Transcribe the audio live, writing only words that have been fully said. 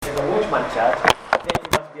watchman church, then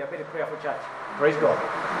it must be a very prayerful church. Praise God.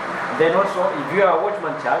 Then also, if you are a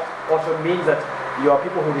watchman church, also means that you are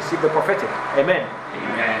people who receive the prophetic. Amen.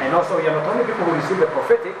 Amen. And also, you are not only people who receive the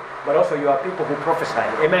prophetic, but also you are people who prophesy.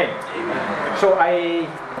 Amen. Amen. So I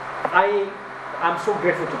am so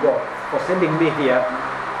grateful to God for sending me here,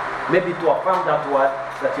 maybe to affirm that word,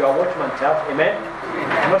 that you are watchman church. Amen.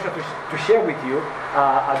 And also to share with you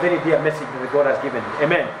a very dear message that God has given.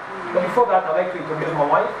 Amen. But before that, I'd like to introduce my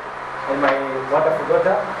wife and my wonderful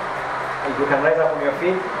daughter. If you can rise up on your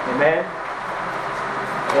feet. Amen.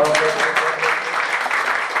 Amen.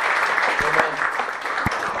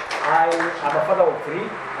 I am a father of 3.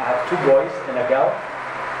 I have 2 boys and a girl.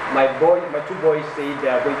 My 2 boys say they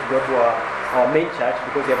are going to go to our main church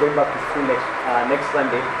because they are going back to school next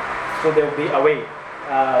Sunday. So they will be away.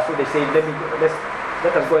 So they say, let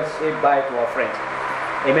us go and say bye to our friends.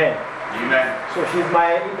 Amen. Amen. So she's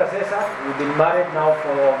my intercessor. We've been married now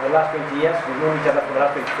for the last 20 years. We've known each other for the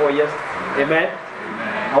last 24 years. Amen.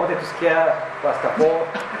 Amen. I wanted to scare Pastor Paul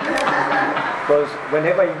because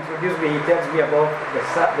whenever he introduces me, he tells me about the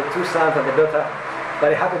 2 sons and the daughter,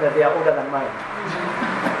 but it happened that they are older than mine.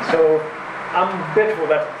 So I'm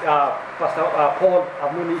grateful that Pastor Paul,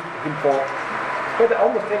 I've known him for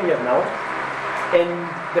almost 10 years now. And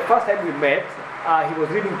the first time we met, he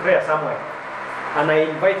was reading prayer somewhere. And I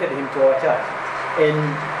invited him to our church. And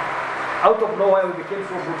out of nowhere, we became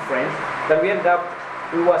so good friends that we ended up,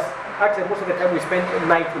 actually most of the time we spent a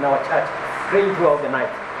night in our church, praying throughout the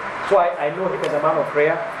night. So I know him as a man of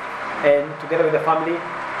prayer, and together with the family.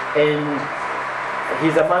 And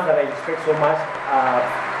he's a man that I respect so much,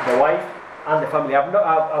 the wife and the family. I've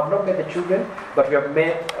not met the children, but we have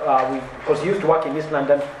met, because he used to work in East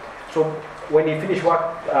London. So when he finished work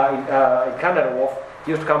in Canada Wharf,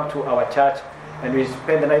 he used to come to our church, and we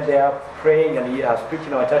spend the night there praying, and he has preached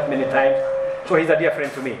in our church many times. So he's a dear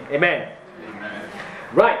friend to me. Amen. Amen.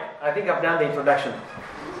 Right, I think I've done the introduction.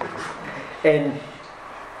 And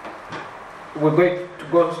we're going to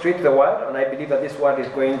go straight to the word, and I believe that this word is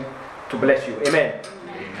going to bless you. Amen.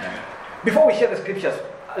 Amen. Before we share the scriptures,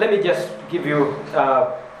 let me just give you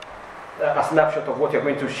a snapshot of what you're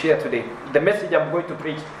going to share today. The message I'm going to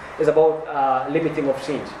preach is about limiting of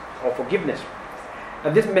sins or forgiveness.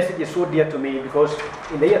 And this message is so dear to me because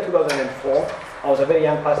in the year 2004, I was a very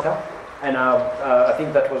young pastor, and I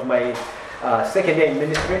think that was my second year in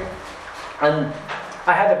ministry. And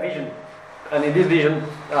I had a vision, and in this vision,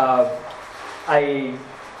 I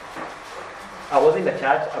was in the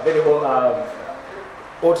church, a very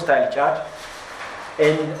old style church,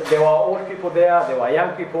 and there were old people there, there were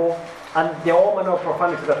young people, and there were all manner of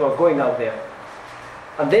profanities that were going out there.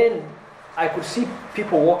 And then I could see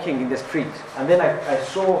people walking in the street, and then I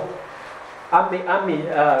saw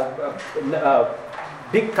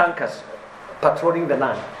big tankers patrolling the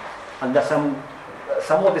land, and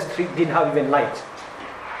some of the street didn't have even light.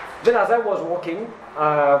 Then as I was walking,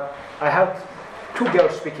 I had 2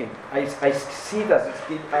 girls speaking. I see it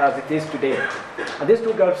as it is today. And these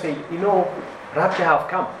 2 girls say, rapture have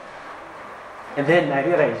come. And then I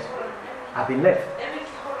realized I've been left.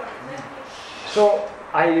 So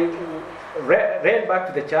I ran back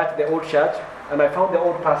to the church, the old church, and I found the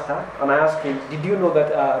old pastor, and I asked him, did you know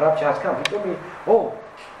that rapture has come? He told me,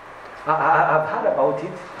 I've heard about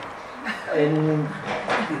it, and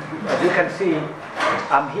as you can see,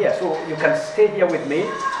 I'm here, so you can stay here with me,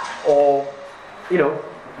 or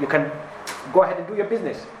you can go ahead and do your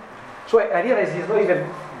business. So I realized he's not even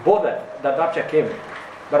bothered that rapture came,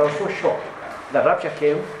 but I was so shocked that rapture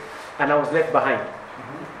came, and I was left behind.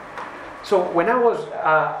 So when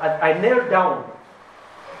I knelt down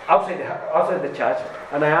outside the church,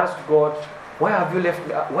 and I asked God, why have you left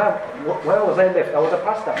me? Where was I left? I was a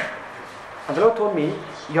pastor. And the Lord told me,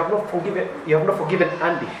 you have not forgiven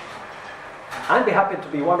Andy. Andy happened to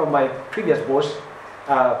be one of my previous boss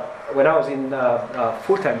when I was in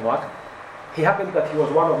full-time work. He happened that he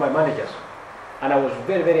was one of my managers. And I was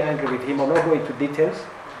very, very angry with him. I'm not going into details.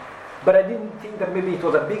 But I didn't think that maybe it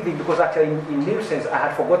was a big thing, because actually in real sense I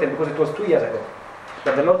had forgotten, because it was 2 years ago.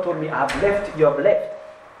 But the Lord told me, you have left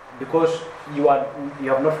because you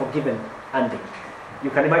have not forgiven Andy. You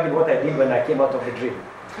can imagine what I did when I came out of the dream.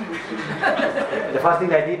 The first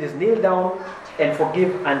thing I did is kneel down and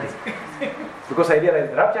forgive Andy. Because I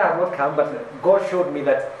realized rapture had not come, but God showed me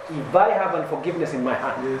that if I have unforgiveness in my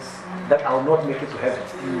heart, that I will not make it to heaven.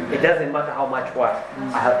 It doesn't matter how much work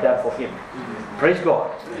I have done for him. Praise God.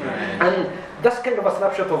 And that's kind of a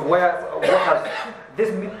snapshot of this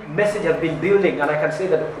message has been building, and I can say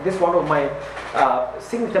that this is one of my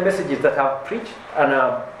signature messages that I've preached, and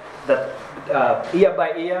that year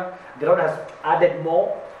by year the Lord has added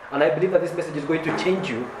more, and I believe that this message is going to change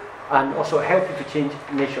you and also help you to change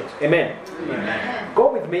nations. Amen. Amen.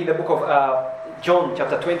 Go with me in the book of John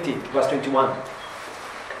chapter 20, verse 21.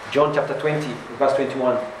 John chapter 20, verse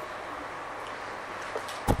 21.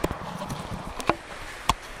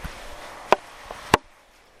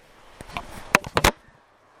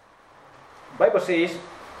 Bible says,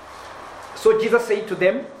 so Jesus said to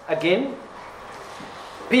them again,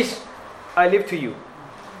 peace I leave to you.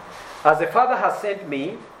 As the Father has sent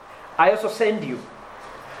me, I also send you.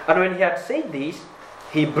 And when he had said this,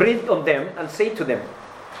 he breathed on them and said to them,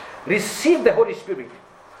 receive the Holy Spirit.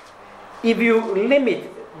 If you limit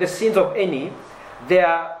the sins of any, they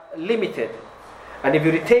are limited. And if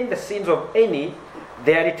you retain the sins of any,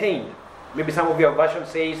 they are retained. Maybe some of your version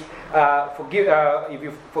says, if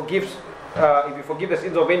you forgive the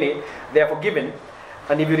sins of any, they are forgiven.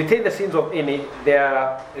 And if you retain the sins of any, they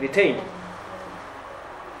are retained.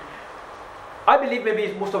 I believe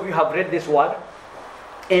maybe most of you have read this word,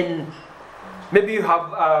 and maybe you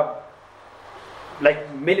have,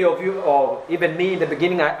 like many of you, or even me in the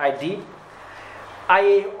beginning, I did.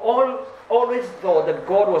 I always thought that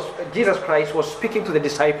Jesus Christ was speaking to the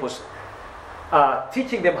disciples,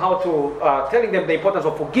 teaching them how to, telling them the importance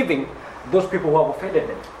of forgiving those people who have offended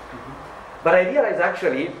them. Mm-hmm. But I realized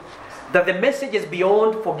actually that the message is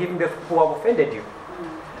beyond forgiving the people who have offended you.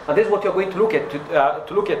 And this is what we are going to look at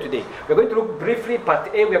today. We are going to look briefly, part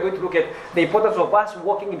A, we are going to look at the importance of us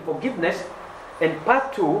walking in forgiveness. And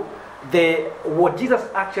part 2, what Jesus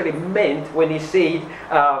actually meant when he said,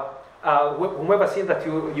 whoever sin that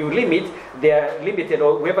you limit, they are limited,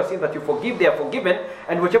 or whoever sin that you forgive, they are forgiven,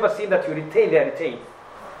 and whichever sin that you retain, they are retained.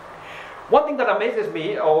 One thing that amazes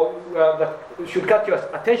me, or that should catch your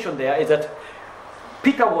attention there, is that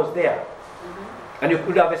Peter was there. And you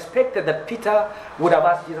could have expected that Peter would have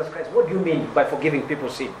asked Jesus Christ, what do you mean by forgiving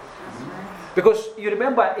people's sin? Because you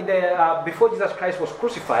remember before Jesus Christ was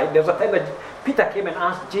crucified, there was a time that Peter came and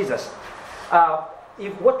asked Jesus,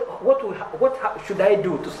 what should I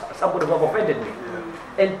do to somebody who have offended me?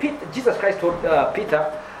 And Jesus Christ told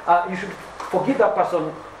Peter, you should forgive that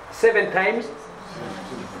person 7 times.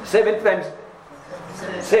 7 times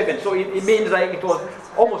 7. So it means like it was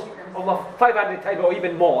almost over 500 times or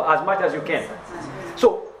even more, as much as you can.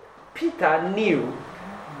 So Peter knew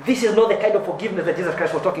this is not the kind of forgiveness that Jesus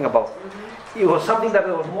Christ was talking about. It was something that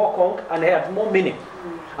was more conk and had more meaning.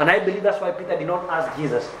 And I believe that's why Peter did not ask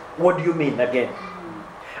Jesus, what do you mean again?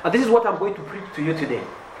 And this is what I'm going to preach to you today.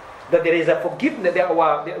 That there is a forgiveness,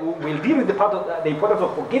 we'll deal with the part of the importance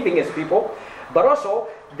of forgiving as people, but also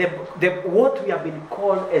what we have been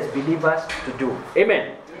called as believers to do.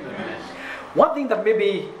 Amen. Amen. One thing that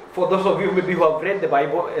maybe, for those of you maybe who have read the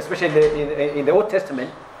Bible, especially in the Old Testament,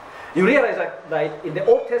 you realize that in the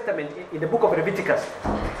Old Testament, in the book of Leviticus,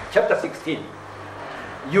 chapter 16,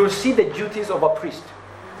 you'll see the duties of a priest.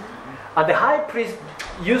 And the high priest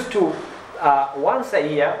used to, once a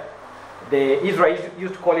year, the Israelites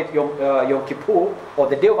used to call it Yom Kippur, or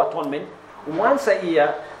the Day of Atonement. Once a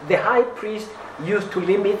year, the high priest used to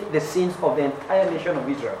limit the sins of the entire nation of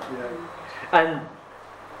Israel. Yeah. And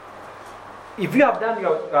if you have done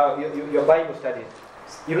your Bible studies,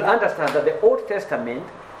 you'll understand that the Old Testament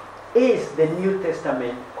is the New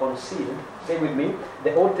Testament concealed. Say with me,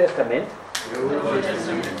 the Old Testament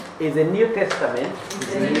is the New Testament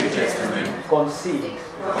concealed.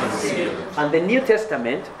 And the New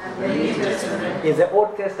Testament is the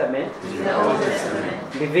Old Testament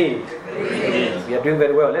revealed. We are doing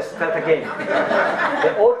very well. Let's start again.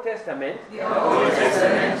 The Old Testament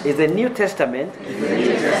is the New Testament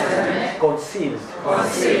concealed.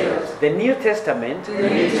 The New Testament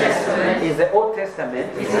is the Old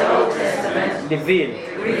Testament revealed.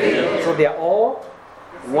 So they are all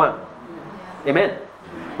one. Amen.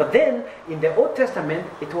 But then, in the Old Testament,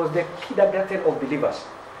 it was the kindergarten of believers.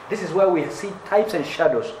 This is where we see types and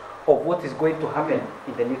shadows of what is going to happen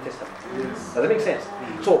in the New Testament. Yes. Does that make sense?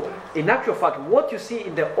 So, in actual fact, what you see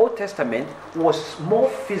in the Old Testament was more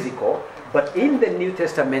physical, but in the New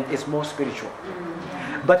Testament is more spiritual.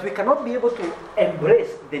 But we cannot be able to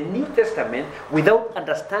embrace the New Testament without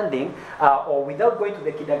understanding or without going to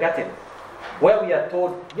the kindergarten, where we are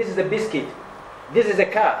told, this is a biscuit, this is a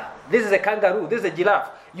car, this is a kangaroo, this is a giraffe.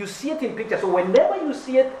 You see it in pictures. So whenever you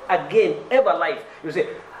see it again, ever life, you say,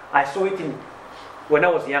 I saw it when I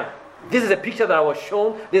was young. This is a picture that I was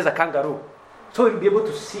shown, this is a kangaroo. So you'll be able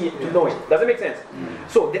to see it, to know it. Does it make sense?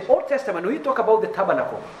 So the Old Testament, when you talk about the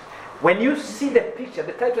tabernacle, when you see the picture,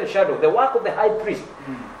 the type and shadow, the work of the high priest,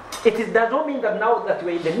 does not mean that now that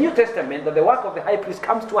we're in the New Testament, that the work of the high priest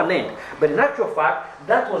comes to an end. But in actual fact,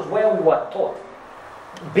 that was where we were taught.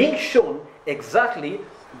 Being shown exactly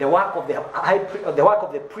the work of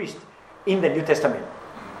the priest in the New Testament.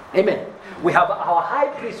 Amen. We have our high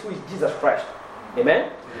priest who is Jesus Christ.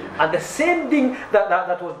 Amen. And the same thing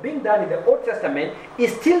that was being done in the Old Testament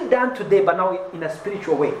is still done today, but now in a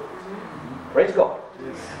spiritual way. Praise God.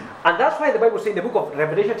 Yes. And that's why the Bible says in the book of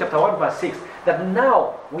Revelation chapter 1 verse 6 that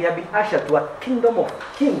now we have been ushered to a kingdom of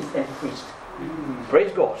kings and priests.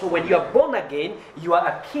 Praise God. So when you are born again, you are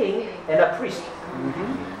a king and a priest.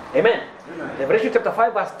 Amen. Revelation chapter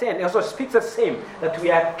 5 verse 10 it also speaks the same, that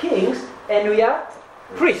we are kings and we are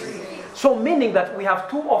priests. So meaning that we have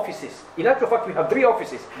two offices. In actual fact, we have three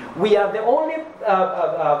offices. We are the only,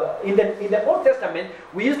 in the Old Testament,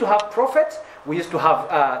 we used to have prophets, we used to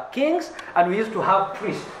have kings, and we used to have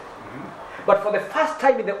priests. But for the first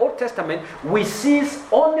time in the Old Testament, we see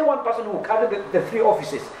only one person who carried the three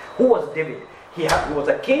offices, who was David. He was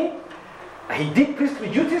a king, he did priestly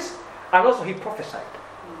duties, and also he prophesied.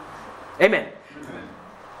 Amen.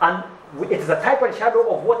 And it is a type and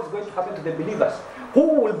shadow of what is going to happen to the believers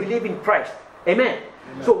who will believe in Christ. Amen.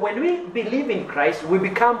 So when we believe in Christ, we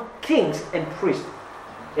become kings and priests.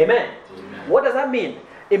 Amen. What does that mean?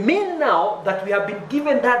 It means now that we have been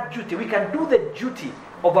given that duty. We can do the duty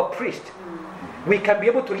of a priest. We can be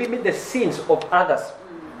able to limit the sins of others.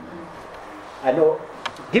 I know.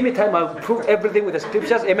 Give me time, I'll prove everything with the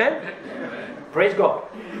scriptures. Amen. Praise God.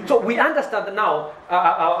 So we understand that now.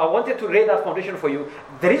 I wanted to lay that foundation for you.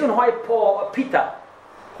 The reason why Peter,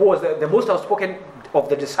 who was the most outspoken of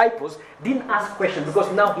the disciples, didn't ask questions, because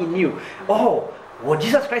now he knew, what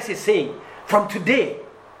Jesus Christ is saying, from today,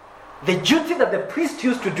 the duty that the priest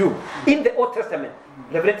used to do in the Old Testament,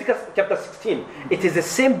 Leviticus chapter 16, it is the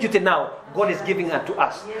same duty now God is giving unto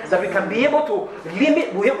us. That we can be able to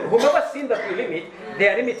limit, whoever sin that we limit, they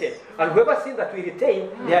are limited. And whoever sin that we retain,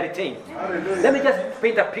 they are retained. Let me just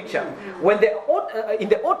paint a picture. When in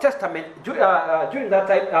the Old Testament, during that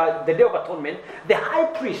time, the Day of Atonement, the high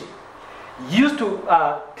priest used to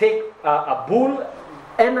take a bull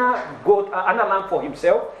and a goat and a lamb for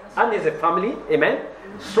himself and his family, amen,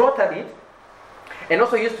 slaughtered it, and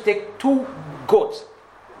also used to take 2 goats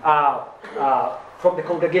from the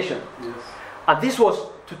congregation. Yes. And this was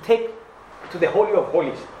to take to the Holy of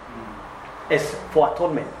Holies as for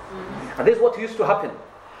atonement. And this is what used to happen.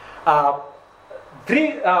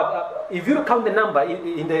 If you count the number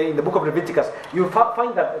in the book of Leviticus, you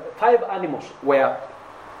find that 5 animals were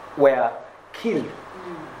killed.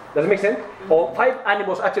 Does it make sense? Or 5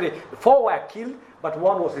 animals, actually 4 were killed, but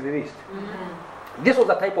 1 was released. This was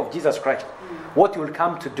the type of Jesus Christ, what he will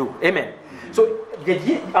come to do. Amen. So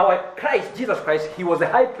our Christ, Jesus Christ, he was the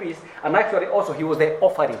high priest, and actually also he was the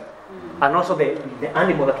offering, and also the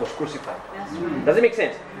animal that was crucified. Does it make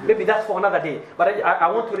sense? Maybe that's for another day. But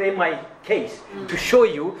I want to lay my case to show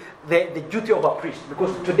you the duty of a priest.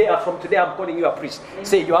 Because from today I'm calling you a priest.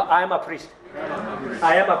 Say, I am a priest.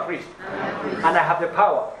 I am a priest. And I have the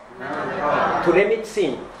power to remit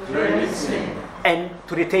sin and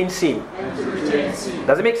to retain sin.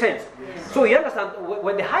 Does it make sense? So you understand,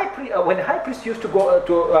 when the high priest used to go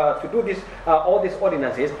to do this, all these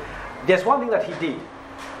ordinances, there's one thing that he did.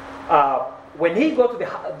 When he got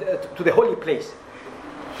to the holy place,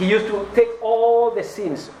 he used to take all the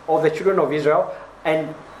sins of the children of Israel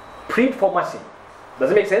and plead for mercy.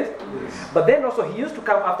 Does it make sense? Yes. But then also he used to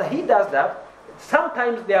come, after he does that,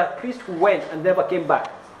 sometimes there are priests who went and never came back.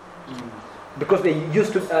 Because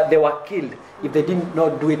they were killed if they did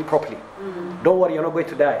not do it properly. Don't worry, you're not going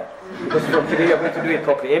to die. Because from today you're going to do it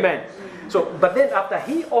properly. Amen. So, but then after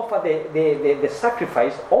he offered the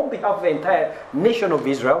sacrifice on behalf of the entire nation of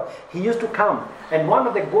Israel, he used to come. And one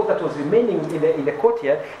of the goats that was remaining in the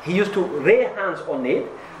courtyard, he used to lay hands on it,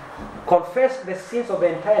 confess the sins of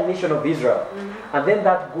the entire nation of Israel. And then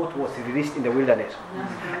that goat was released in the wilderness.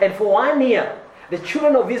 And for 1 year, the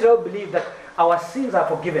children of Israel believed that our sins are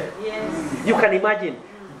forgiven. Yes. You can imagine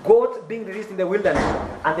goats being released in the wilderness,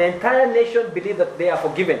 and the entire nation believed that they are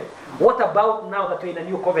forgiven. What about now that we're in a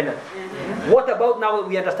new covenant? What about now that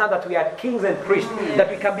we understand that we are kings and priests, that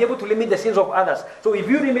we can be able to limit the sins of others? So if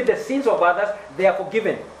you limit the sins of others, they are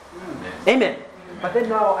forgiven. Amen. But then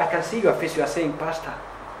now I can see your face, you are saying, Pastor,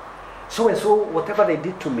 so and so, whatever they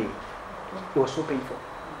did to me, it was so painful.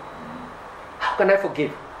 How can I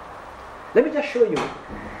forgive? Let me just show you.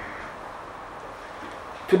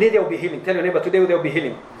 Today there will be healing. Tell your neighbor, today there will be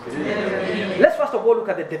healing. Let's first of all look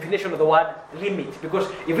at the definition of the word limit. Because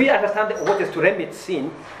if we understand what is to remit sin,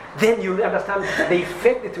 then you will understand the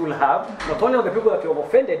effect it will have, not only on the people that have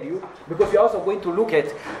offended you, because you're also going to look at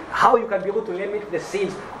how you can be able to limit the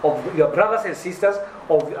sins of your brothers and sisters,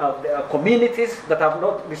 of communities that have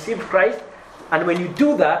not received Christ. And when you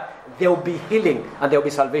do that, there will be healing and there will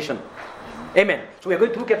be salvation. Amen. So we're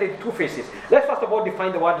going to look at the 2 phases. Let's first of all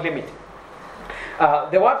define the word limit.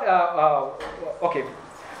 The word, okay.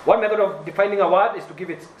 One method of defining a word is to give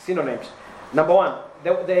it synonyms. Number one,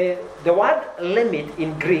 the word limit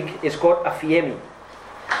in Greek is called aphiemi.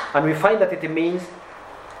 And we find that it means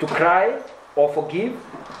to cry or forgive.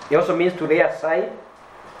 It also means to lay aside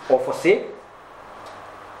or forsake.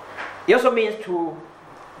 It also means to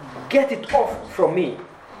get it off from me.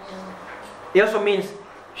 It also means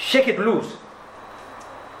shake it loose.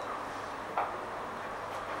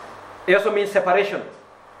 It also means separation.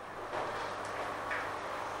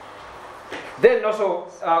 Then also,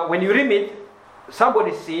 when you remit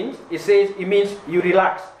somebody's sins, it means you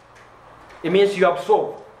relax. It means you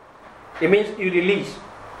absolve. It means you release.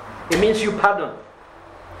 It means you pardon.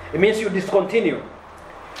 It means you discontinue.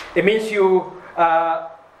 It means you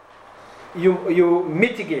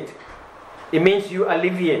mitigate. It means you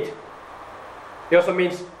alleviate. It also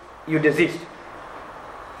means you desist.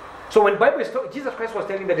 So when Bible Jesus Christ was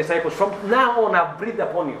telling the disciples, from now on I've breathed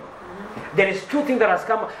upon you. There is two things that has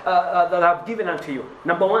come that I've given unto you.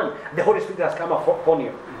 Number one, the Holy Spirit has come upon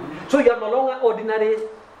you. So you are no longer ordinary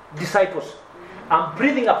disciples. I'm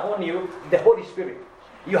breathing upon you the Holy Spirit.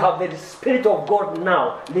 You have the Spirit of God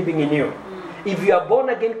now living in you. If you are born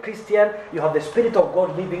again Christian, you have the Spirit of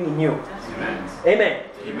God living in you. Amen. Amen.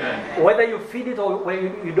 Amen. Whether you feel it or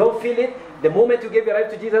when you don't feel it, the moment you gave your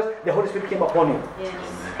life to Jesus, the Holy Spirit came upon you. Yes.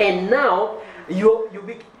 And now you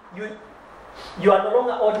are no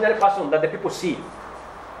longer an ordinary person that the people see.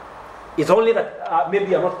 It's only that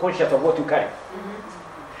maybe you are not conscious of what you carry.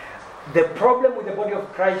 The problem with the body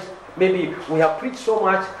of Christ, maybe we have preached so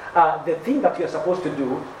much the thing that you are supposed to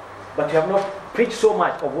do, but you have not preached so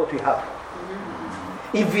much of what we have.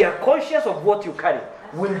 If we are conscious of what you carry,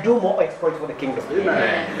 we'll do more exploits for the kingdom.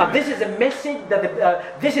 Amen. And this is a message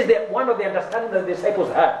that this is one of the understanding that the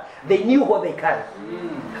disciples had. They knew what they carried.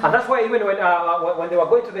 And that's why even when they were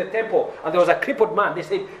going to the temple and there was a crippled man, they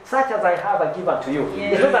said, such as I have, I give unto you.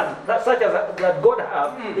 Yes. It's not that such as that God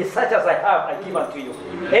have, it's such as I have, I give unto you.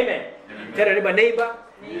 Amen. Tell your neighbor,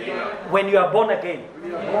 when you are born again,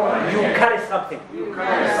 you carry something.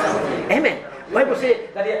 Amen. Bible says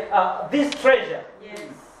that this treasure,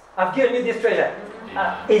 I've given you this treasure,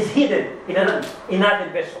 is hidden in another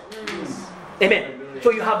vessel. Amen.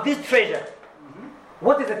 So you have this treasure.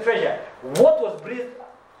 What is the treasure? What was breathed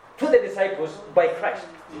to the disciples by Christ.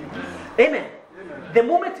 Amen. The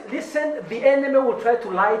moment, listen, the enemy will try to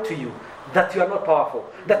lie to you that you are not powerful,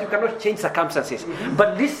 that you cannot change circumstances.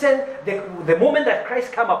 But listen, the moment that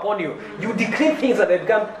Christ come upon you, you decree things that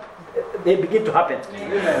they begin to happen.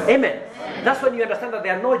 Amen. Amen. That's when you understand that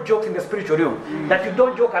there are no jokes in the spiritual realm. That you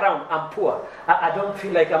don't joke around. I'm poor. I don't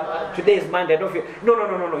feel like today is Monday. I don't feel.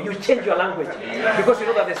 No. You change your language because you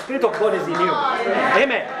know that the Spirit of God is in you.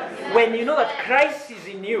 Amen. When you know that Christ is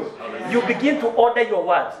in you, you begin to order your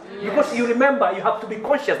words because you remember you have to be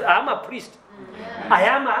conscious. I am a priest. I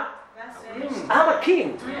am a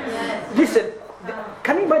king. Listen.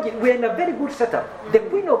 Can you imagine? We're in a very good setup. The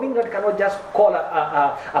Queen of England cannot just call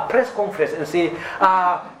a press conference and say,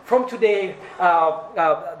 from today,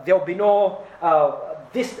 there will be no,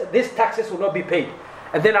 these taxes will not be paid.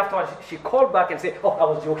 And then afterwards, she called back and said, oh, I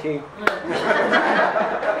was joking.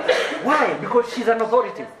 Why? Because she's an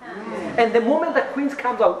authority. And the moment the Queen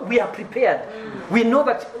comes out, we are prepared. We know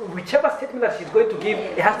that whichever statement that she's going to give,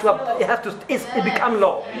 it become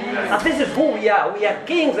law. And this is who we are. We are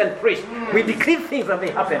kings and priests. We decree things and they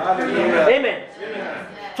happen. Amen.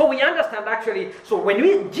 So we understand actually, so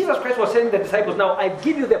when Jesus Christ was telling the disciples, now I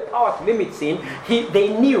give you the power to limit sin,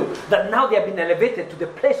 they knew that now they have been elevated to the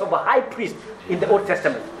place of a high priest in the Old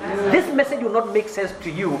Testament. This message will not make sense to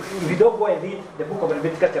you if you don't go and read the book of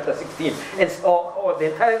Leviticus chapter 16 or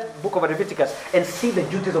the entire book of Leviticus and see the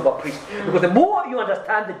duties of a priest. Because the more you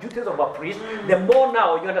understand the duties of a priest, the more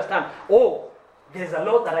now you understand, oh, there's a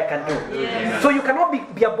lot that I can do. Yes. So you cannot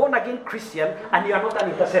be a born-again Christian and you are not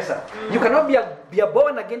an intercessor. You cannot be a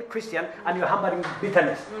born-again Christian and you are harboring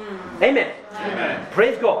bitterness. Amen. Amen.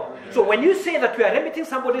 Praise God. So when you say that you are remitting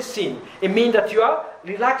somebody's sin, it means that you are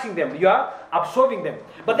relaxing them. You are absolving them.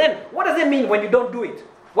 But then, what does it mean when you don't do it?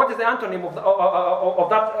 What is the antonym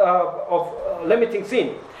of limiting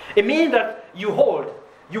sin? It means that you hold,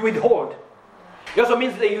 you withhold. It also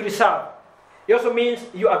means that you reserve. It also means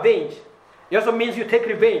you avenge. It also means you take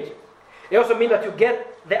revenge. It also means that you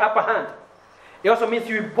get the upper hand. It also means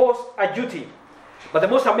you impose a duty. But the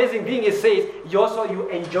most amazing thing is says you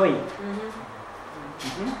enjoy it.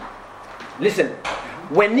 Listen,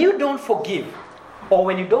 when you don't forgive or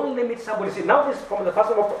when you don't limit somebody's sin, now this is from the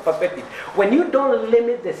personal perspective, when you don't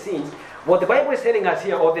limit the sins, what the Bible is telling us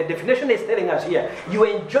here, or the definition is telling us here, you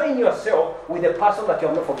enjoy yourself with the person that you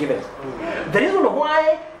have not forgiven. The reason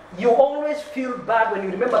why you always feel bad when you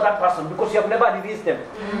remember that person because you have never released them.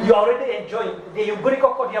 You are already enjoying the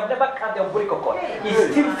umbilical cord. You have never cut the umbilical cord.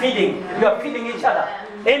 It's still feeding. You are feeding each other.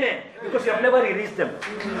 Amen. Because you have never released them.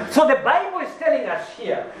 So the Bible is telling us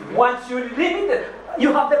here, once you release it,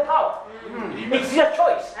 you have the power. It's your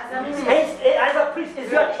choice. As a priest,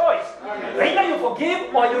 it's your choice. Either you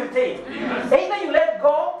forgive or you retain. Either you let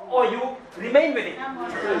go or you remain with it.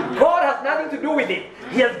 God has nothing to do with it.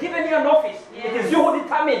 He has given you an office. It is you who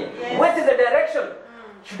determine what is the direction.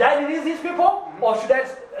 Should I release these people or should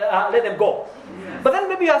I let them go? But then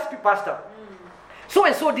maybe you ask me, Pastor, so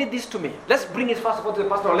and so did this to me. Let's bring it first of all to the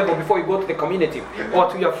pastoral level before you go to the community or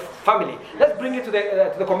to your family. Let's bring it to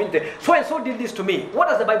the community. So and so did this to me. What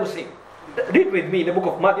does the Bible say? Read with me in the book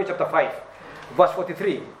of Matthew chapter 5, verse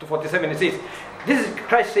 43 to 47. It says, this is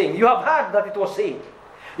Christ saying, you have heard that it was said,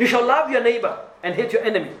 you shall love your neighbor and hate your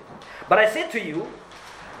enemy. But I say to you,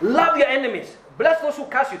 love your enemies. Bless those who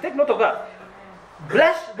curse you. Take note of that.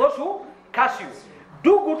 Bless those who curse you.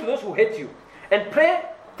 Do good to those who hate you. And pray,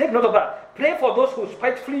 take note of that. Pray for those who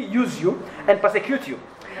spitefully use you and persecute you.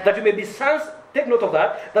 That you may be sons, take note of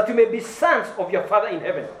that you may be sons of your Father in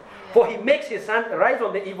heaven. For he makes his sun rise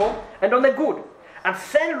on the evil and on the good, and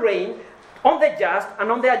send rain on the just and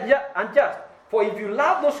on the unjust. For if you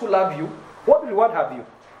love those who love you, what reward have you?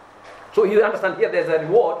 So you understand here there's a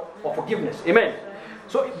reward of forgiveness. Amen.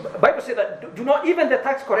 So the Bible says that do not even the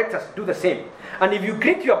tax collectors do the same. And if you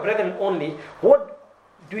greet your brethren only, what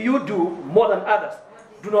do you do more than others?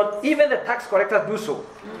 Do not even the tax collectors do so?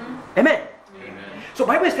 Amen. So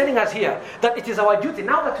Bible is telling us here that it is our duty,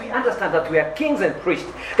 now that we understand that we are kings and priests,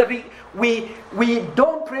 that we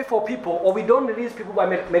don't pray for people or we don't release people by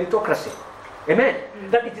meritocracy. Amen.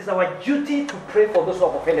 That it is our duty to pray for those who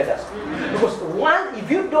have offended us. Because one, if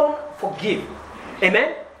you don't forgive,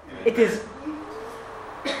 amen, it is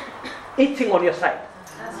eating on your side.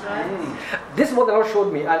 That's right. This is what the Lord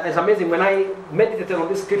showed me, and it's amazing. When I meditated on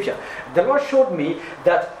this scripture, the Lord showed me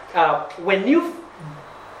that when you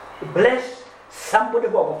bless somebody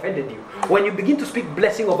who have offended you, when you begin to speak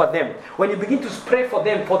blessing over them, when you begin to pray for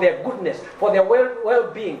them, for their goodness, for their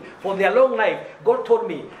well-being, for their long life, God told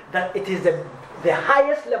me that it is the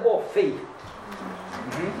highest level of faith.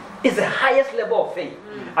 It's the highest level of faith.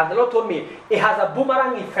 And the Lord told me it has a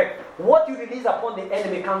boomerang effect. What you release upon the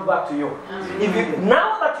enemy comes back to you.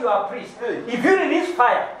 Now that you are a priest, if you release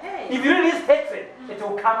fire, if you release hatred, it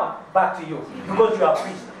will come back to you because you are a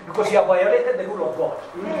priest, because you have violated the rule of God.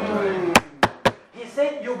 He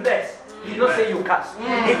said you bless. He did not say you curse.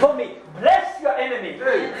 He told me, bless your enemy.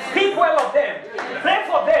 Speak well of them. Pray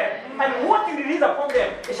for them. And what you release upon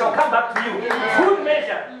them, it shall come back to you. Good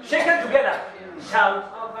measure, shaken together, shall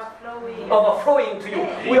overflowing to you.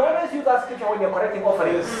 We always use that scripture when you're correcting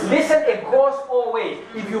offerings. Listen, it goes all ways.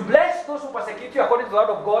 If you bless those who persecute you according to the word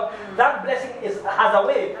of God, that blessing has a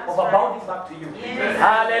way of abounding back to you.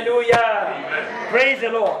 Hallelujah. Praise the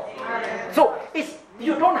Lord. So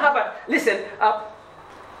you don't have a listen.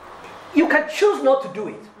 You can choose not to do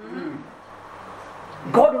it.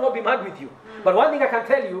 God will not be mad with you. But one thing I can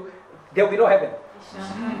tell you, there will be no heaven.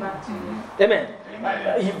 Amen.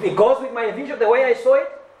 If it goes with my vision the way I saw it,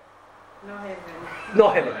 no heaven. No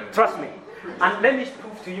heaven. Trust me. And let me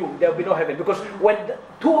prove to you, there will be no heaven. Because when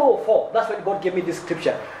 204, that's when God gave me this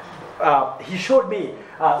scripture. He showed me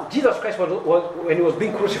Jesus Christ was when he was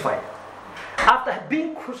being crucified. After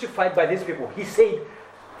being crucified by these people, he said,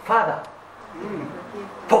 Father,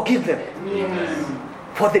 forgive them,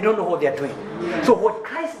 for they don't know what they are doing. So what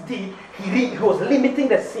Christ did, he was limiting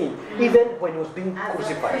the sin even when he was being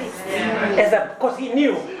crucified. Because he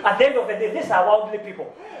knew at the end of the day, these are worldly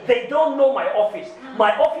people. They don't know my office.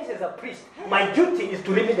 My office as a priest, my duty is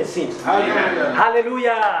to limit the sins. Hallelujah.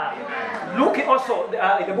 Hallelujah. Look also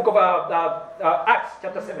in the book of Acts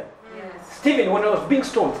chapter 7. Yes. Stephen, when he was being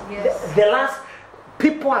stoned, the last,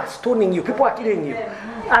 people are stoning you, people are killing you.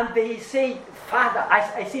 And they say, Father,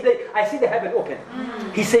 I see the heaven open.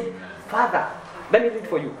 He said, Father, let me read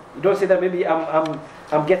for you. You don't say that maybe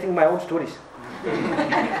I'm getting my own stories.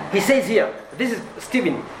 He says here, this is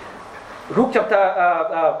Stephen, Acts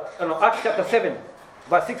chapter 7,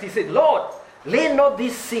 verse 6, he said, Lord, lay not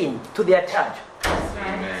this sin to their charge.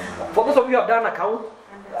 Amen. For those of you who have done account,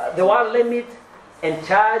 the word limit and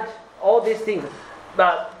charge, all these things,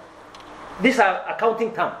 but these are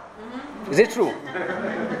accounting terms. Is it true?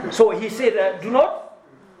 So he said, do not.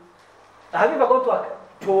 Have you ever gone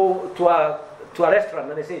to a restaurant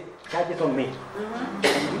and they say, charge it on me?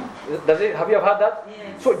 Have you ever heard that?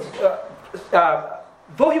 Yes. So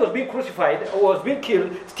though he was being crucified or was being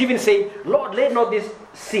killed, Stephen said, Lord, lay not this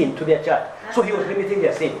sin to their charge. So he was limiting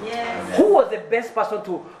their sin. Yes. Who was the best person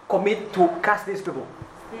to commit to cast these people?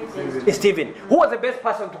 Stephen. Who was the best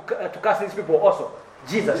person to cast these people also?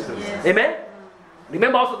 Jesus. Yes. Amen?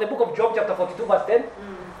 Remember also the book of Job chapter 42 verse 10?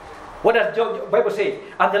 What does the Bible say?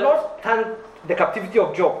 And the Lord turned the captivity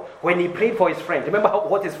of Job when he prayed for his friend. Remember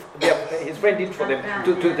what his friend did for them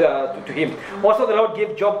to him. Also the Lord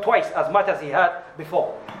gave Job twice as much as he had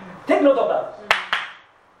before. Take note of that.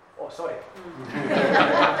 Oh, sorry.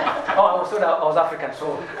 I was African,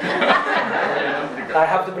 so I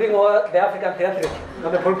have to bring all the African theatric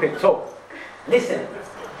on the pulpit. So, listen.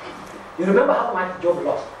 You remember how much Job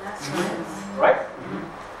lost? That's right. Right?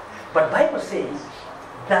 But Bible says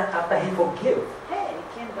that after he forgave Hey, it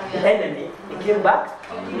came back. the enemy, he came back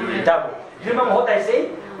double. Do you remember what I said?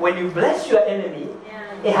 When you bless your enemy,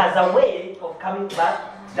 it has a way of coming back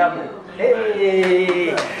double.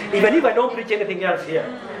 Hey! Even if I don't preach anything else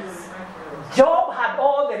here. Job had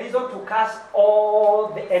all the reason to curse all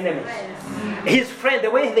the enemies. His friend,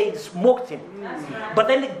 the way they smoked him. But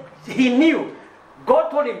then he knew. God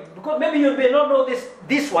told him, because maybe you may not know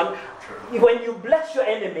this one, when you bless your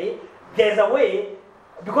enemy, there's a way,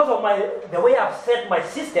 because of the way I've set my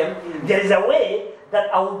system, there is a way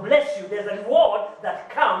that I will bless you. There's a reward that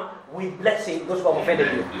comes with blessing those who have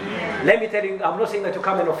offended you. Let me tell you, I'm not saying that you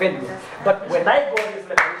come and offend me, but when I got this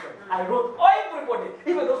revelation, I wrote everybody,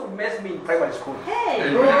 even those who messed me in primary school. Hey.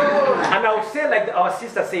 And I would say like our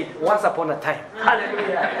sister said, once upon a time.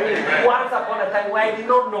 Hallelujah. Once upon a time where I did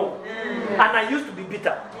not know. And I used to be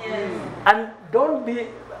bitter. And don't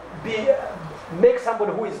make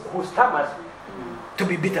somebody who stammers to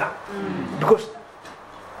be bitter. Because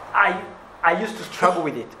I used to struggle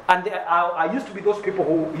with it. And I used to be those people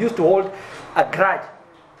who used to hold a grudge.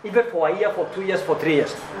 Even for a year, for 2 years, for 3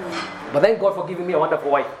 years. But then God for giving me a wonderful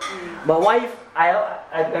wife. My wife, I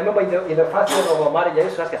remember in the first year of our marriage, I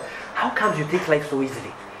used to ask her, how come you take life so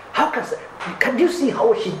easily? Can you see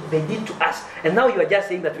how they did to us? And now you are just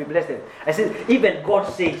saying that we bless them. I said, even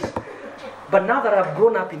God says. But now that I've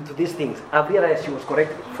grown up into these things, I've realized she was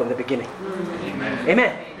correct from the beginning.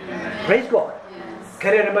 Amen. Praise God. Yes.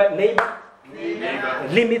 Can you remember, neighbor?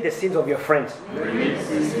 Limit the sins of your friends.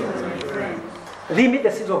 Limit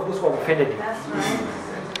the sins of those who have offended you. That's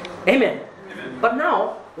right. Amen. But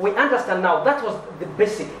now, we understand now, that was the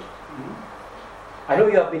basic. I know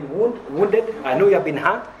you have been wounded, I know you have been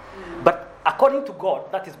hurt, but according to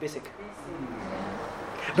God, that is basic.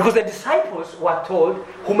 Because the disciples were told,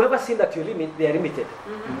 whomever sin that you limit, they are limited.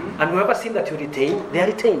 And whoever sin that you retain, they are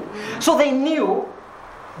retained. So they knew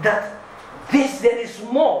that there is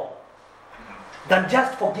more than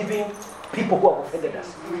just forgiving people who have offended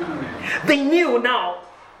us. They knew now,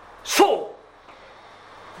 so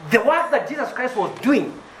the work that Jesus Christ was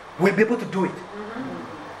doing, we'll be able to do it.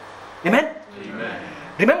 Amen?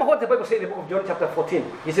 Remember what the Bible said in the book of John chapter 14.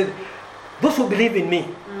 He said, those who believe in me,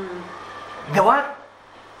 the work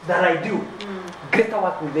that I do, greater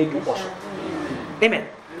work will they do also. Amen.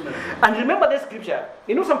 And remember this scripture.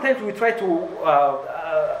 You know, sometimes we try to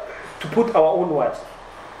put our own words.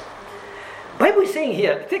 Bible is saying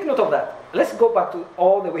here, take note of that. Let's go back to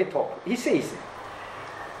all the way top. He says,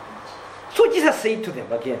 so Jesus said to them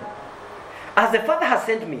again, as the Father has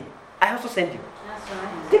sent me, I also sent you. That's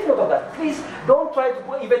right. Take note of that. Please don't try to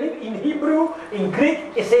go, even if in Hebrew, in Greek,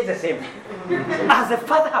 it says the same. As the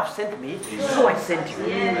Father has sent me, so I sent you.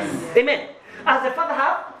 Yes. Amen. As the Father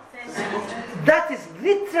has, that is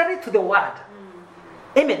literally to the word.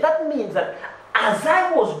 Amen. That means that as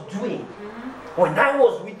I was doing, when I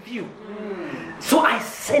was with you, so I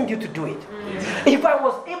send you to do it. If I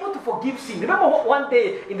was able to forgive sin, remember one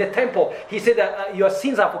day in the temple, he said that your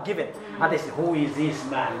sins are forgiven. And they said, who is this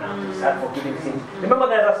man now to start forgiving sins? Remember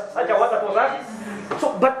there's such a word that was asked?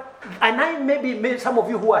 So, maybe some of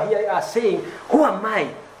you who are here are saying, who am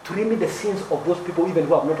I to remit the sins of those people even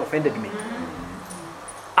who have not offended me?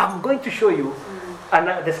 I'm going to show you, and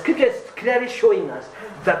the scripture is clearly showing us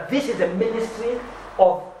that this is a ministry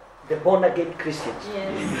of the born-again Christians.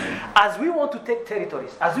 Yes. As we want to take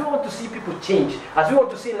territories, as we want to see people change, as we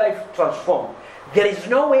want to see life transformed, there is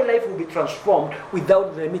no way life will be transformed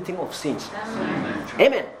without the remitting of sins.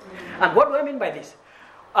 Amen. And what do I mean by this?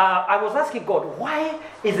 I was asking God, why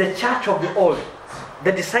is the church of the old,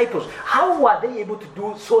 the disciples, how were they able to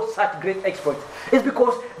do such great exploits? It's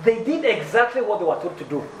because they did exactly what they were told to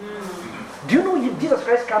do. Do you know if Jesus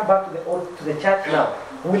Christ come back to the church now,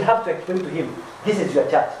 we'll have to explain to him, this is your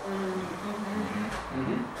church.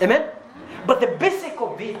 Amen? But the basic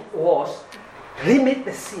of it was remit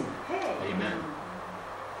the sin. Hey. Amen.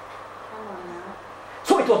 Come on now.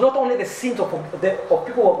 So it was not only the sins of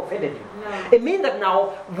people who have offended you. No. It means that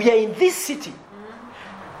now we are in this city.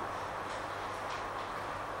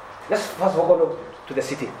 Let's first of all go to the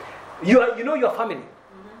city. You know your family.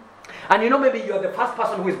 And maybe you are the first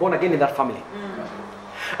person who is born again in that family.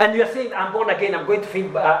 And you are saying, I'm born again, I'm going to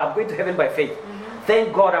heaven by faith.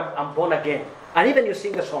 Thank God I'm born again. And even you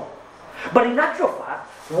sing a song. But in actual fact,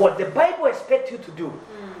 what the Bible expects you to do,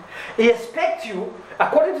 it expects you,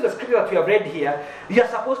 according to the scripture that we have read here, you are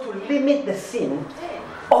supposed to limit the sin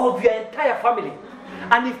of your entire family.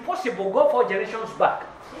 And if possible, go 4 generations back.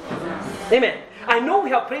 Amen. I know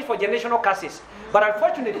we have prayed for generational curses, but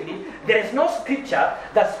unfortunately, there is no scripture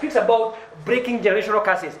that speaks about breaking generational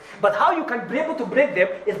curses. But how you can be able to break them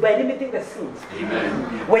is by limiting the sins.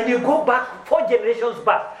 Amen. When you go back 4 generations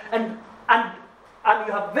back, and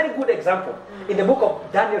you have very good example in the book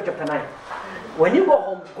of Daniel chapter 9. When you go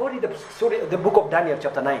home, go read the book of Daniel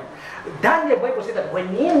chapter 9. Daniel, the Bible says that when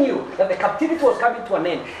he knew that the captivity was coming to an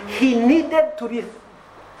end, he needed to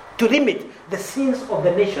limit the sins of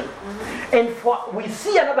the nation. And we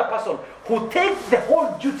see another person who takes the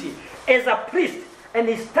whole duty as a priest, and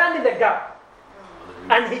he stands in the gap.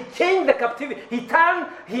 And he changed the captivity.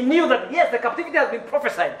 He knew that yes, the captivity has been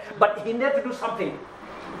prophesied, but he needed to do something.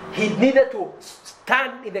 He needed to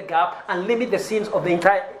stand in the gap and limit the sins of the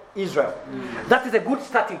entire Israel. That is a good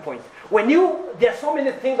starting point. When there are so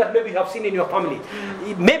many things that maybe you have seen in your family.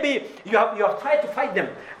 Maybe you have tried to fight them,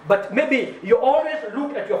 but maybe you always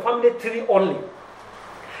look at your family tree only.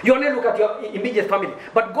 You only look at your immediate family.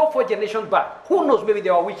 But go 4 generations back. Who knows, maybe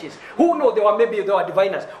there were witches. Who knows, there were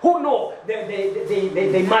diviners. Who know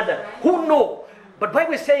they murdered. Who know. But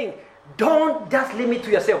Bible is saying, don't just limit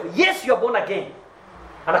to yourself. Yes, you are born again.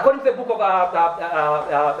 And according to the book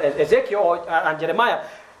of Ezekiel and Jeremiah,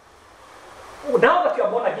 now that you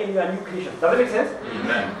are born again, you are a new creation. Does that make sense?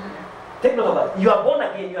 Amen. Take note of that. You are born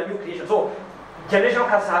again, you are a new creation. So, generational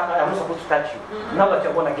curses are not supposed to touch you. Now that you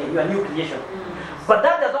are born again, you are a new creation. But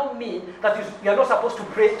that does not mean that you are not supposed to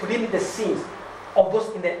pray to limit the sins of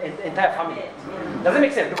those in the entire family. Does it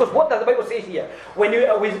make sense? Because what does the Bible say here? When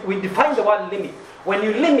we define the word limit, when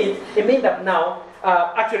you limit, it means that now,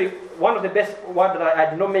 actually, one of the best words that I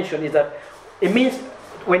did not mention is that it means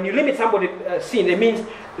when you limit somebody's sin, it means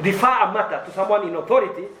refer a matter to someone in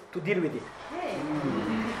authority to deal with it.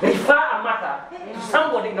 Refer a matter to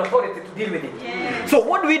somebody in authority to deal with it. So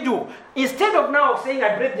what do we do? Instead of now saying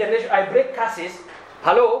I break curses,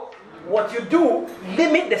 what you do,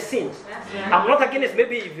 limit the sins. I'm not against,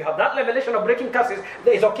 maybe if you have that revelation of breaking curses,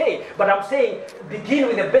 it's okay. But I'm saying begin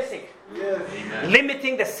with the basic. Yes.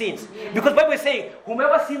 Limiting the sins. Because the Bible is saying,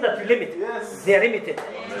 whomever sins that you limit, they are limited.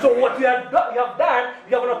 So what you have done,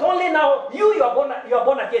 you have not only now, you are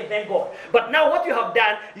born again, thank God. But now what you have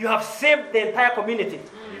done, you have saved the entire community.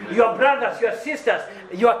 Your brothers, your sisters,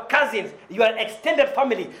 your cousins, your extended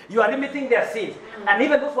family, you are limiting their sins. And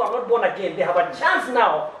even those who are not born again, they have a chance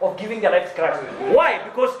now of giving their life to Christ. Why?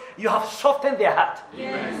 Because you have softened their heart.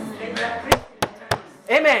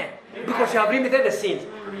 Amen. Because you have limited the sins.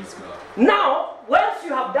 Now, once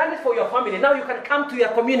you have done it for your family, now you can come to your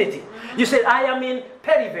community. You say, I am in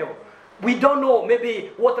Perryville. We don't know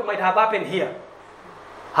maybe what might have happened here.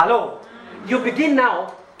 You begin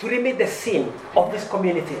now to limit the sin of this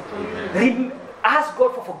community. Ask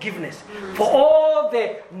God for forgiveness for all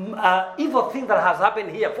the evil thing that has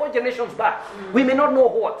happened here 4 generations back. We may not know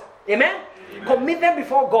what. Amen? Commit them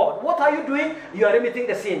before God. What are you doing? You are limiting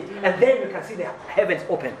the sin. And then you can see the heavens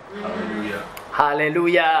open.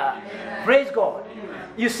 Hallelujah. Praise God.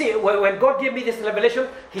 You see, when God gave me this revelation,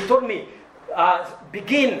 He told me,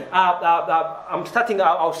 begin. I'm starting.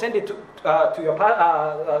 I'll send it to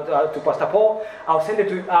Pastor Paul. I'll send it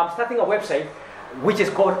to. I'm starting a website, which is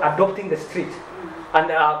called Adopting the Street.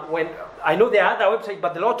 And when I know there are other websites,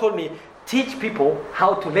 but the Lord told me teach people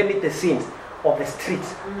how to limit the sins of the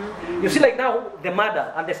streets. You see, like now the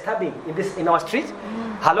murder and the stabbing in our streets.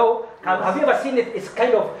 Have you ever seen it? It's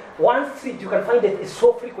kind of one street you can find it's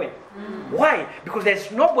so frequent. Why? Because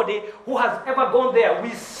there's nobody who has ever gone there.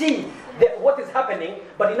 We see what is happening,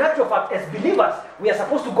 but in actual fact, as believers, we are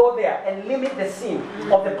supposed to go there and limit the sin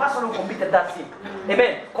of the person who committed that sin.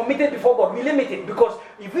 Amen. Committed before God, we limit it because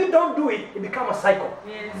if we don't do it, it becomes a cycle.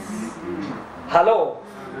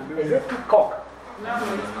 Is it too cock?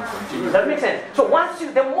 Does that make sense? So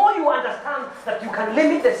the more you understand that you can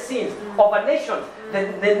limit the sins of a nation,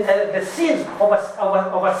 the sins of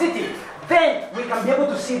a city, then we can be able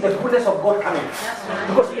to see the goodness of God coming.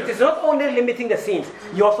 Because it is not only limiting the sins,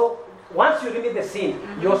 you also, once you limit the sin,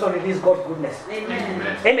 you also release God's goodness.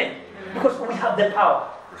 Amen. Because we have the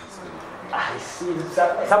power. I see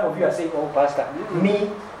some of you are saying, oh Pastor,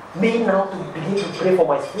 me now to begin to pray for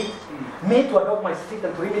my street, me to adopt my street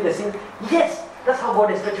and to limit the sin. Yes. That's how God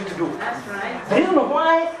expects you to do. That's right. The reason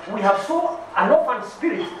why we have an orphan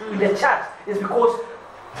spirit in the church is because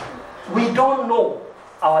we don't know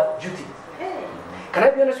our duty. Hey. Can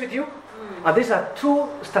I be honest with you? And these are two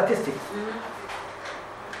statistics.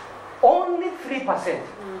 Only 3%.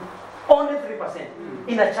 Only 3%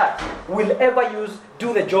 in a church will ever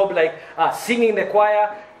do the job like singing in the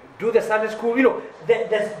choir, do the Sunday school,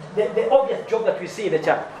 the obvious job that we see in the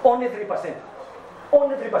church. Only 3%.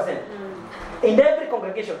 Only 3%. In every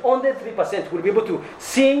congregation, only 3% will be able to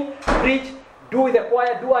sing, preach, do with the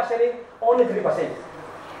choir, do ushering. Only 3%.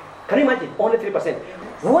 Can you imagine? Only 3%.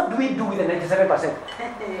 What do we do with the 97%?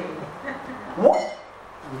 What?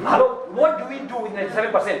 Hello? What do we do with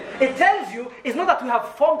 97%? It tells you it's not that we have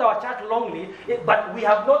formed our church wrongly, but we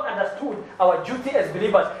have not understood our duty as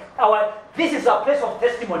believers. This is our place of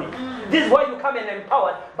testimony. This is why you come and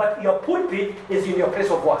empowered, but your pulpit is in your place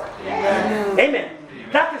of work. Yeah. Amen.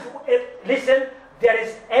 That is, listen, there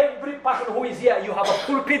is every person who is here, you have a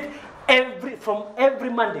pulpit from every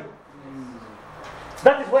Monday.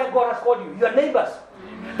 That is where God has called you. Your neighbors.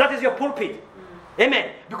 That is your pulpit.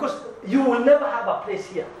 Amen. Because you will never have a place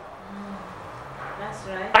here. That's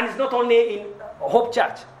right. And it's not only in Hope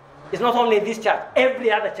Church. It's not only this church.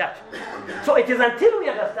 Every other church. So it is until we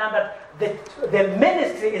understand that the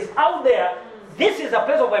ministry is out there. This is a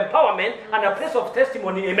place of empowerment and a place of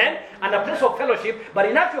testimony. Amen. And a place of fellowship. But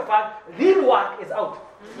in actual fact, real work is out.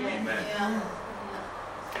 Amen. Yeah.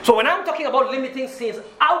 So when I'm talking about limiting sins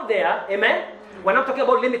out there, amen. When I'm talking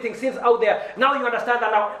about limiting sins out there, now you understand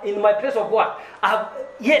that now in my place of work,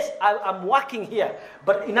 I'm working here,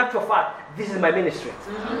 but in actual fact, this is my ministry.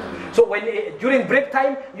 So when during break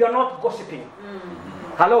time, you're not gossiping.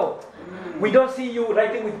 Hello? We don't see you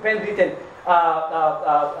writing with pen written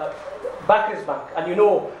Barclays Bank, and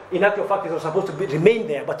in actual fact, it was supposed to remain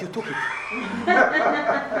there, but you took it.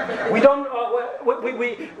 We don't.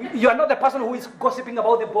 You are not the person who is gossiping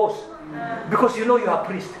about the boss, because you are a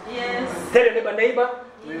priest. Yes. Tell your neighbor,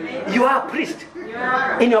 you are a priest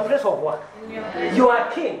in your place of work. You are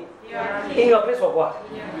a king in your place of work.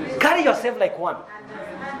 Carry yourself like one.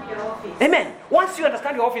 Amen. Once you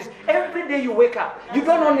understand your office, every day you wake up, you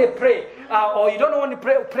don't only pray, or you don't only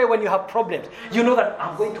pray when you have problems. You know that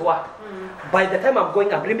I'm going to work. By the time I'm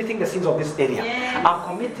going, I'm remitting the sins of this area. Yes. I'm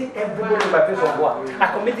committing everybody in my place of work.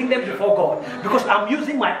 I'm committing them before God because I'm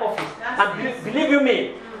using my office. And believe you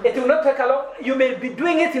me, it will not take a long. You may be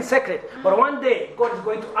doing it in secret, but one day God is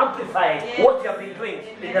going to amplify what you have been doing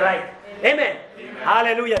in the light. Amen.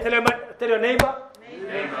 Hallelujah. Tell your neighbor.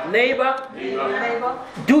 Neighbor,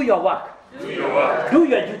 do your work. Do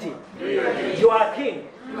your duty. You are a king.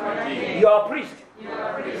 You are a priest.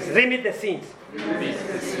 Remit the sins.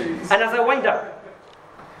 And as I wind up,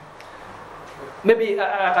 maybe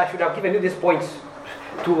I should have given you these points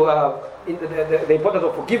to the importance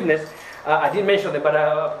of forgiveness. I didn't mention them,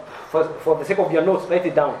 but for the sake of your notes, write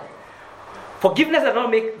it down. Forgiveness does not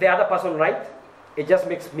make the other person right. It just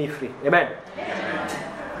makes me free. Amen.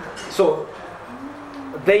 So,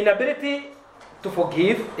 the inability to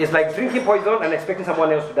forgive is like drinking poison and expecting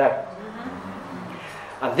someone else to die.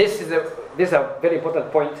 And this is a very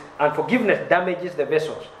important point. And forgiveness damages the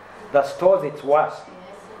vessels that stores its worse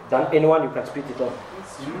than anyone you can spit it on.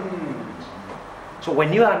 So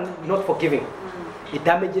when you are not forgiving, it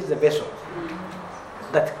damages the vessel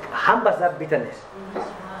that harbors that bitterness.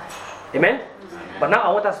 Amen? But now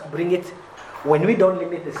I want us to bring it when we don't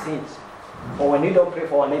limit the sins, or when we don't pray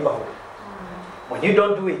for our neighborhood. When you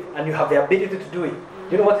don't do it and you have the ability to do it,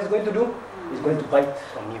 you know what it's going to do? It's going to bite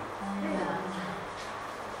on you.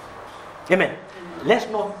 Amen. Let's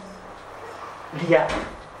not react.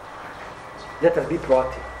 Let us be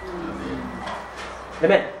proactive.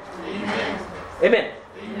 Amen. Amen.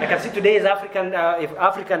 I can see today is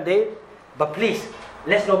African Day, but please,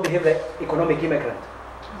 let's not behave like economic immigrant.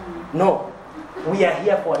 No. We are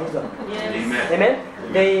here for a reason. Yes. Amen.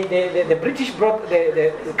 The British brought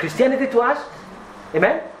the Christianity to us.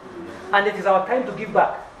 Amen? And it is our time to give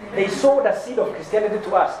back. They sowed the seed of Christianity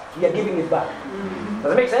to us. We are giving it back.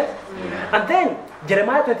 Does it make sense? And then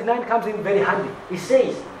Jeremiah 29 comes in very handy. He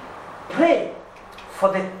says, pray for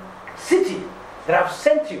the city that I have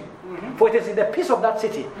sent you. For it is in the peace of that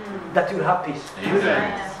city that you will have peace.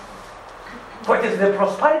 Amen. For it is the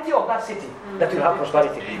prosperity of that city that you will have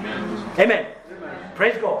prosperity. Amen.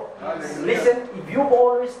 Praise God. Listen, if you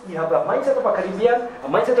have a mindset of a Caribbean, a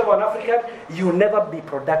mindset of an African, you will never be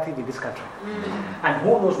productive in this country. And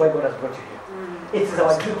who knows why God has brought you here? It is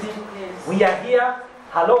our duty. We are here,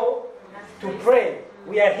 to pray.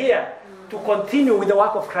 We are here to continue with the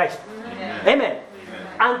work of Christ. Amen.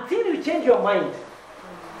 Until you change your mind,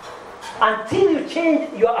 until you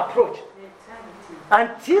change your approach,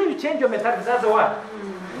 until you change your mentality, that's the word,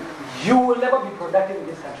 you will never be productive in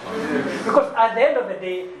this country. Because at the end of the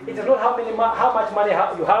day, it is not how much money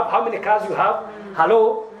you have, how many cars you have.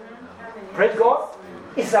 Hello? Praise God.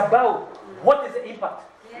 It's about what is the impact.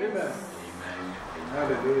 Amen.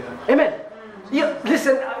 Hallelujah. Amen.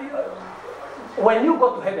 Listen, when you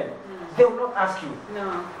go to heaven, they will not ask you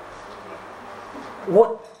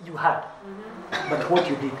what you had, but what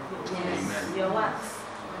you did. Yes. Your works.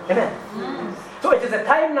 Amen. So it is a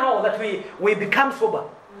time now that we become sober.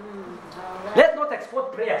 Let's not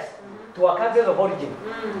export prayers to our countries of origin.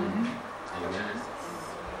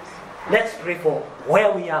 Let's pray for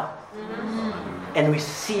where we are. And we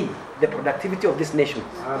see the productivity of this nation.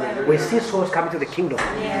 We see souls coming to the kingdom.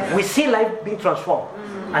 We see life being transformed.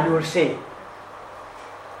 And we will say,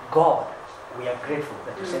 God, we are grateful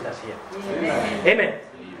that you sent us here. Amen.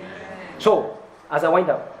 So, as I wind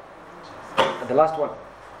up, the last one,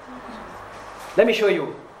 let me show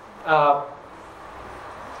you.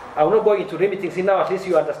 I will not go into remitting sin now, at least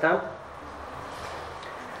you understand.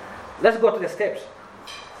 Let's go to the steps.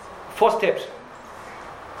 4 steps.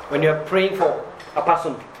 When you are praying for a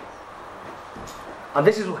person. And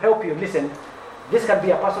this is to help you. Listen, this can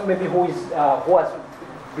be a person maybe who has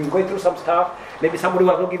been going through some stuff. Maybe somebody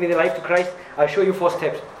who has not given their life to Christ. I'll show you 4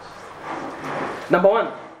 steps. Number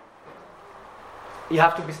 1, you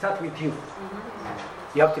have to start with you.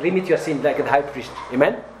 You have to limit your sin like the high priest.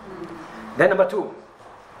 Amen? Then number 2,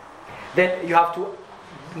 then you have to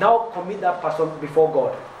now commit that person before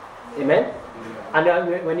God. Amen?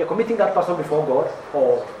 And when you're committing that person before God,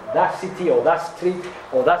 or that city, or that street,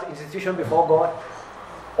 or that institution before God,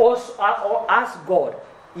 also ask God,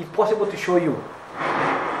 if possible, to show you.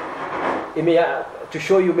 To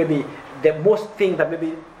show you maybe the most thing that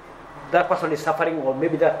maybe that person is suffering, or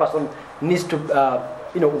maybe that person needs to,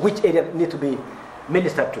 which area needs to be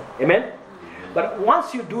ministered to. Amen? But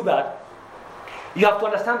once you do that, you have to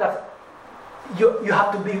understand that you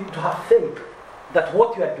have to have faith that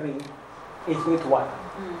what you are doing is going to work.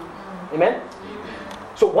 Amen?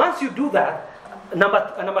 So once you do that,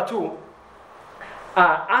 number 2,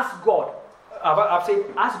 ask God. I've said,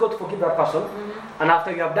 ask God to forgive that person. And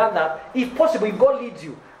after you have done that, if possible, if God leads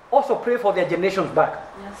you, also pray for their generations back.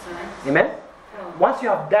 That's right. Amen? Once you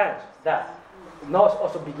have done that, now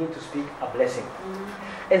also begin to speak a blessing.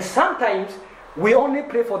 And sometimes we only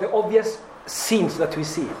pray for the obvious sins that we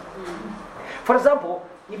see. For example,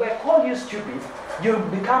 if I call you stupid, you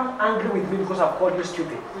become angry with me because I've called you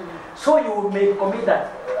stupid. So you may commit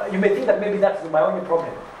that. You may think that maybe that's my only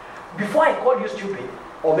problem. Before I call you stupid,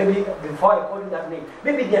 or maybe before I call you that name,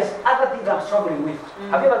 maybe there's other things I'm struggling with.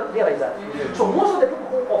 Have you ever realized that? So most of the people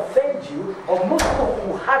who offend you, or most people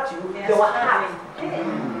who hurt you, they were hurt.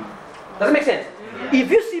 Does it make sense?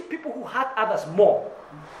 If you see people who hurt others more,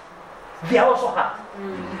 they are also hurt.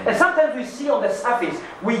 And sometimes we see on the surface,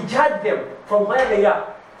 we judge them from where they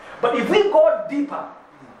are. But if we go deeper,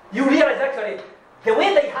 you realize actually the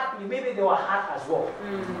way they hurt me, maybe they were hurt as well.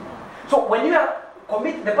 So when you are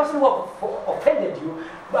the person who offended you,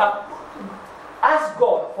 ask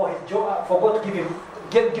God for his joy, for God to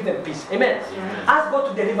give them peace. Amen. Ask God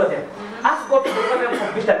to deliver them. Ask God to deliver them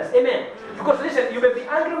from bitterness. Amen. Because listen, you may be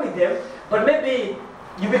angry with them, but maybe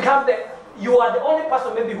you are the only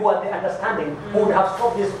person maybe who had the understanding who would have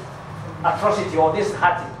stopped this atrocity or this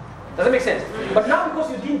hurting. Does that make sense? But now because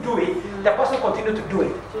you didn't do it, the person continued to do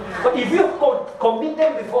it. But if you commit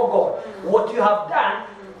them before God, what you have done,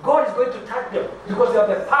 God is going to touch them because you have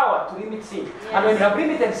the power to limit sin. And when you have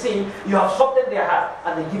limited sin, you have softened their heart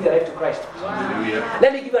and they give their life to Christ. Wow.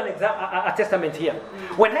 Let me give you an a testament here.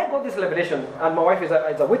 When I got this revelation, and my wife is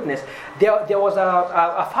a witness, there was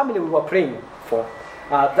a family we were praying for.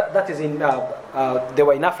 That is they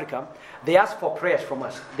were in Africa. They asked for prayers from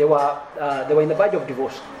us. They were in the verge of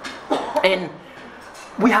divorce. And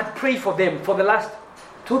we had prayed for them for the last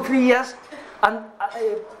 2-3 years, and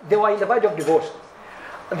they were in the verge of divorce.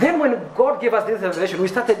 Then when God gave us this revelation, we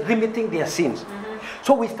started limiting their sins.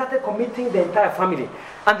 So we started committing the entire family.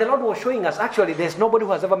 And the Lord was showing us, actually, there's nobody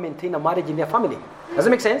who has ever maintained a marriage in their family. Does it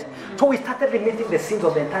make sense? So we started limiting the sins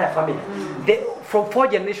of the entire family. From 4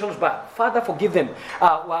 generations back. Father, forgive them.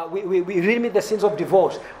 We limit the sins of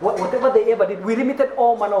divorce. Whatever they ever did, we limited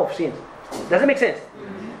all manner of sins. Does it make sense?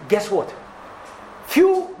 Guess what?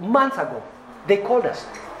 Few months ago, they called us.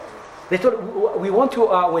 They told, we want to,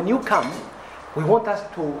 when you come, we want us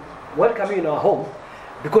to welcome you in our home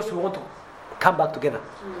because we want to come back together.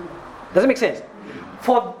 Does it make sense?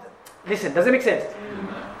 Listen, does it make sense?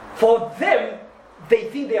 For them, they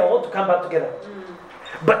think they want to come back together.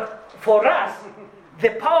 But for us,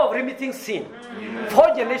 the power of remitting sin,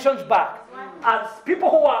 4 generations back, as people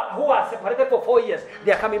who are separated for 4 years,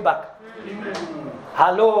 they are coming back.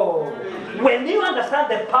 Hello. When you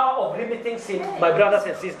understand the power of limiting sin, my brothers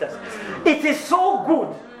and sisters, it is so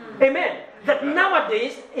good. Amen. That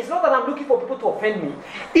nowadays, it's not that I'm looking for people to offend me.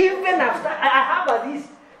 Even after I have a list,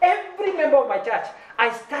 every member of my church,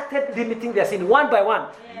 I started limiting their sin one by one.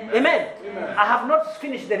 Amen. Amen. I have not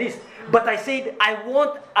finished the list, but I said I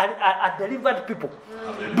want a delivered people.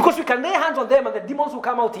 Because we can lay hands on them and the demons will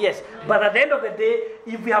come out, yes. But at the end of the day,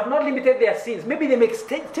 if we have not limited their sins, maybe they may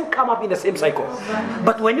still come up in the same cycle.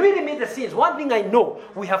 But when we limit the sins, one thing I know,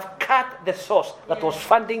 we have cut the source that was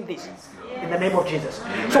funding this in the name of Jesus.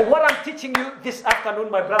 So what I'm teaching you this afternoon,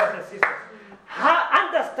 my brothers and sisters,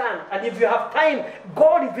 understand, and if you have time,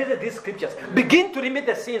 God revealed these scriptures. Begin to limit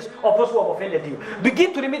the sins of those who have offended you.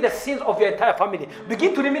 Begin to limit the sins of your entire family.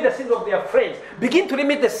 Begin to limit the sins of their friends. Begin to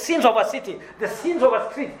limit the sins of a city, the sins of a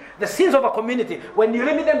street, the sins of a community. When you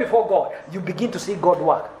limit them before God, you begin to see God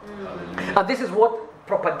work. And this is what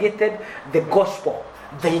propagated the gospel.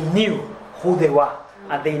 They knew who they were,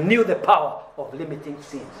 and they knew the power of limiting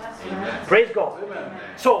sins. Amen. Praise God. Amen.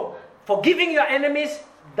 So, forgiving your enemies,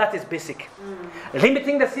 that is basic.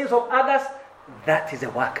 Limiting the sins of others, that is the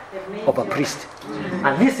work of a priest.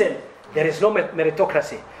 And listen, there is no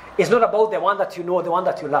meritocracy. It's not about the one that you know, the one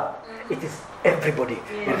that you love. It is everybody.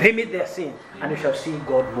 Limit their sin, and you shall see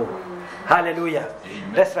God move. Hallelujah.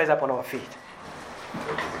 Let's rise up on our feet.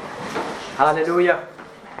 Hallelujah.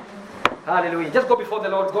 Hallelujah. Just go before the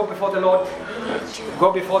Lord. Go before the Lord.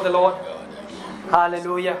 Go before the Lord.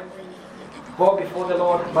 Hallelujah. Go before the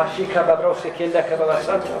Lord.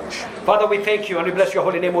 Father, we thank you and we bless your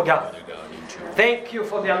holy name, O God. Thank you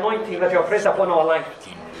for the anointing that you have placed upon our life,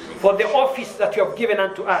 for the office that you have given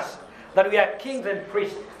unto us, that we are kings and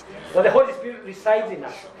priests, that the Holy Spirit resides in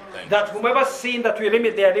us, that whomever sin that we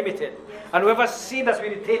limit, they are limited, and whoever sin that we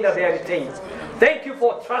retain, that they are retained. Thank you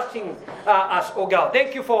for trusting us, O God.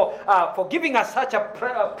 Thank you for giving us such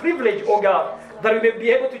a privilege, O God, that we may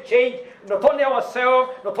be able to change not only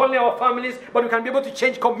ourselves, not only our families, but we can be able to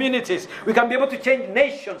change communities. We can be able to change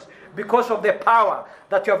nations because of the power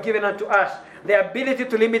that you have given unto us, the ability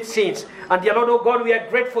to limit sins. And dear Lord, oh God, we are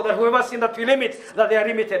grateful that whoever sin that we limit, that they are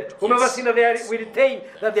limited. Whomever sin that we retain,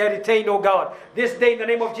 that they are retained, oh God. This day, in the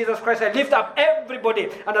name of Jesus Christ, I lift up everybody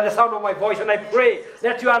under the sound of my voice, and I pray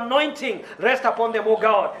that your anointing rest upon them, oh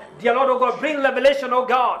God. Dear Lord, oh God, bring revelation, oh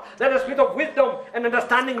God. Let the spirit of wisdom and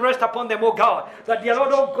understanding rest upon them, oh God. That, dear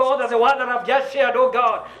Lord, oh God, that the word that I've just shared, oh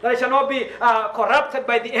God, that it shall not be corrupted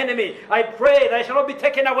by the enemy. I pray that it shall not be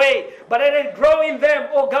taken away, but let it grow in them,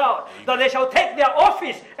 oh God, that they shall take their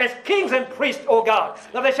office as kings and priests, oh God,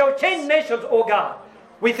 that they shall change nations, oh God.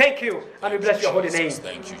 We thank you and we bless your holy name.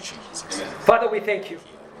 Thank you, Jesus. Father, we thank you.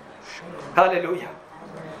 Hallelujah.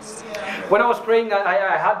 When I was praying,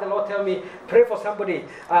 I had the Lord tell me, pray for somebody.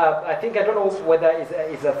 I don't know whether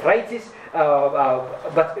it's arthritis,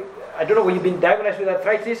 but I don't know when you've been diagnosed with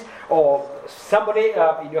arthritis or somebody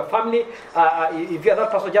in your family. If you're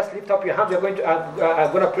that person, just lift up your hands. We're going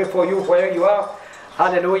to pray for you where you are.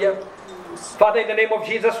 Hallelujah. Father, in the name of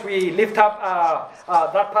Jesus, we lift up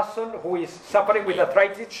that person who is suffering with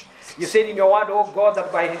arthritis. You said in your word, oh God,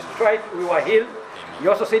 that by his stripes we were healed. You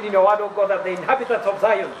also said in your word, oh God, that the inhabitants of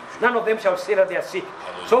Zion, none of them shall say that they are sick.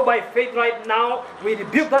 So by faith right now, we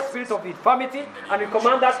rebuke that spirit of infirmity and we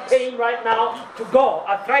command that pain right now to go.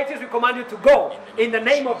 Arthritis, we command you to go. In the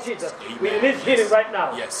name of Jesus, we release healing right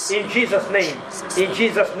now. In Jesus' name. In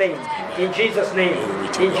Jesus' name. In Jesus' name.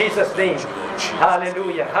 In Jesus' name.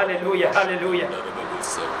 Hallelujah. Hallelujah. Hallelujah.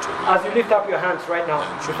 As you lift up your hands right now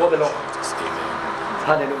before the Lord.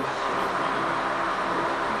 Hallelujah.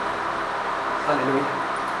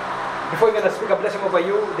 Hallelujah. Before you're going to speak a blessing over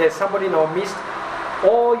you, there's somebody in our midst,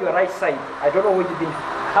 or your right side. I don't know when you've been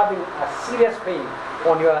having a serious pain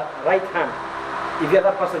on your right hand. If you're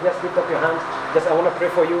that person, just lift up your hands. I want to pray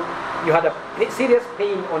for you. You had a serious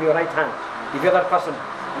pain on your right hand. If you're that person,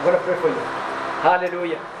 I'm going to pray for you.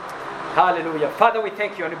 Hallelujah. Hallelujah. Father, we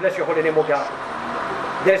thank you and we bless your holy name, O God.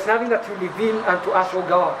 There is nothing that you reveal unto us, O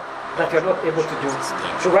God, that you're not able to do.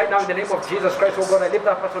 So right now, in the name of Jesus Christ, oh God, I lift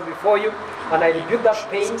that person before you, and I rebuke that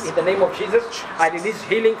pain in the name of Jesus. I release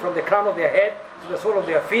healing from the crown of their head to the sole of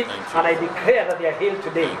their feet, and I declare that they are healed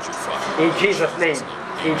today. In Jesus' name.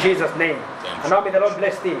 In Jesus' name. And now may the Lord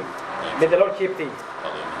bless thee. May the Lord keep thee.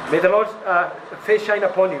 May the Lord's face shine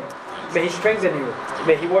upon you. May he strengthen you.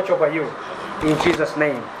 May he watch over you. In Jesus'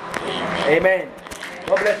 name. Amen.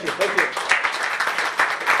 God bless you. Thank you.